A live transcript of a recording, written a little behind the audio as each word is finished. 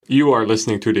You are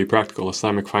listening to the Practical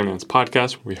Islamic Finance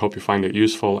podcast. We hope you find it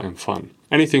useful and fun.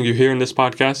 Anything you hear in this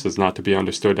podcast is not to be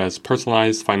understood as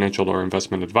personalized financial or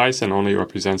investment advice and only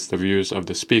represents the views of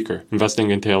the speaker.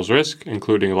 Investing entails risk,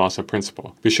 including loss of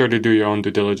principal. Be sure to do your own due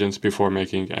diligence before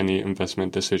making any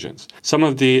investment decisions. Some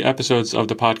of the episodes of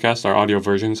the podcast are audio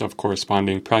versions of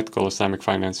corresponding Practical Islamic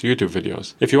Finance YouTube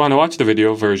videos. If you want to watch the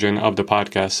video version of the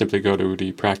podcast, simply go to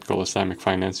the Practical Islamic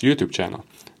Finance YouTube channel.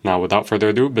 Now, without further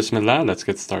ado, Bismillah, let's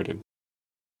get started.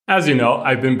 As you know,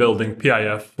 I've been building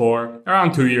PIF for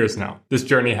around 2 years now. This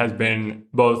journey has been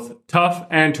both tough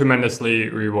and tremendously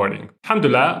rewarding.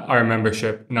 Alhamdulillah, our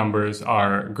membership numbers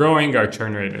are growing, our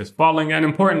churn rate is falling, and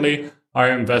importantly, our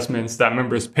investments that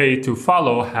members pay to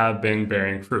follow have been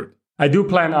bearing fruit. I do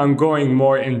plan on going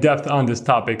more in depth on this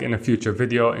topic in a future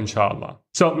video, inshallah.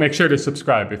 So make sure to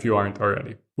subscribe if you aren't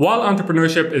already. While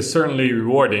entrepreneurship is certainly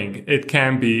rewarding, it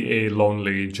can be a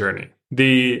lonely journey.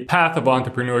 The path of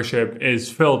entrepreneurship is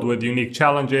filled with unique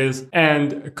challenges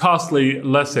and costly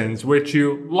lessons, which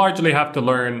you largely have to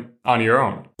learn on your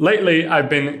own. Lately, I've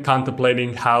been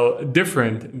contemplating how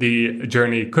different the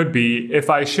journey could be if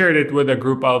I shared it with a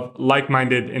group of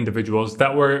like-minded individuals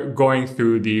that were going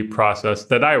through the process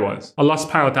that I was. Allah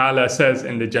subhanahu wa ta'ala says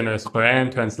in the generous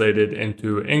Quran, translated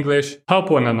into English,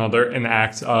 help one another in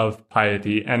acts of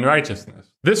piety and righteousness.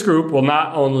 This group will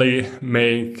not only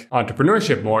make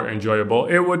entrepreneurship more enjoyable,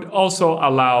 it would also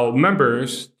allow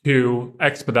members to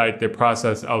expedite the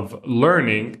process of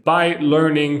learning by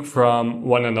learning from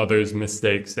one another's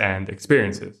mistakes and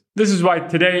experiences. This is why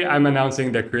today I'm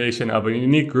announcing the creation of a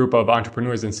unique group of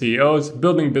entrepreneurs and CEOs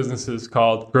building businesses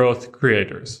called Growth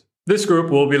Creators. This group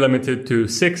will be limited to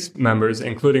 6 members,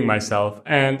 including myself,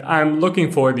 and I'm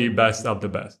looking for the best of the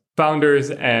best. Founders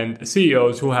and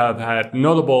CEOs who have had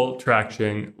notable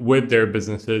traction with their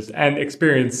businesses and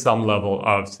experienced some level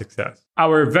of success.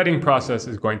 Our vetting process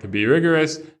is going to be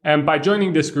rigorous, and by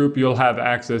joining this group, you'll have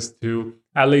access to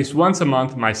at least once a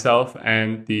month, myself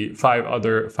and the 5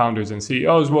 other founders and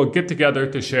CEOs will get together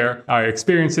to share our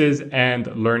experiences and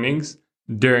learnings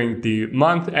during the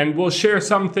month, and we'll share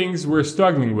some things we're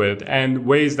struggling with and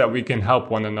ways that we can help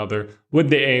one another with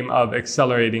the aim of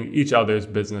accelerating each other's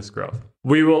business growth.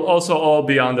 We will also all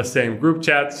be on the same group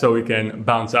chat so we can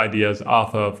bounce ideas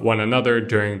off of one another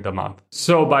during the month.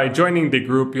 So by joining the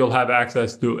group, you'll have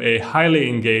access to a highly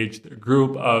engaged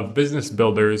group of business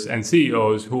builders and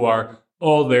CEOs who are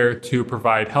all there to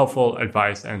provide helpful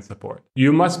advice and support.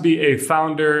 You must be a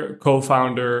founder,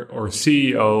 co-founder, or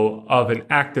CEO of an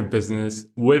active business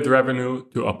with revenue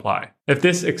to apply. If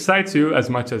this excites you as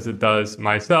much as it does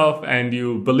myself and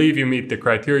you believe you meet the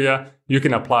criteria, you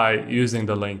can apply using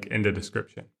the link in the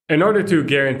description. In order to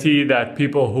guarantee that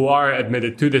people who are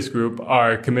admitted to this group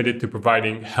are committed to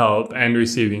providing help and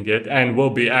receiving it and will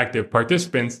be active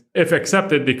participants, if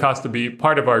accepted, the cost to be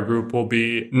part of our group will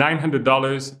be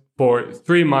 $900 for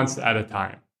 3 months at a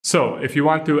time. So if you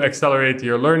want to accelerate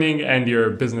your learning and your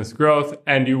business growth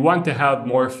and you want to have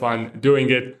more fun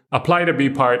doing it, apply to be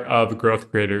part of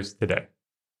Growth Creators today.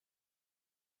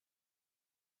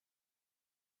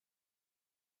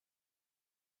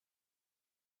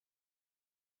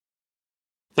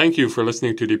 Thank you for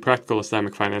listening to the Practical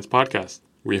Islamic Finance podcast.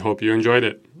 We hope you enjoyed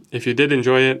it. If you did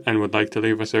enjoy it and would like to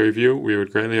leave us a review, we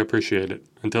would greatly appreciate it.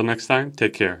 Until next time,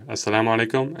 take care. Assalamu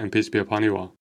alaikum and peace be upon you all.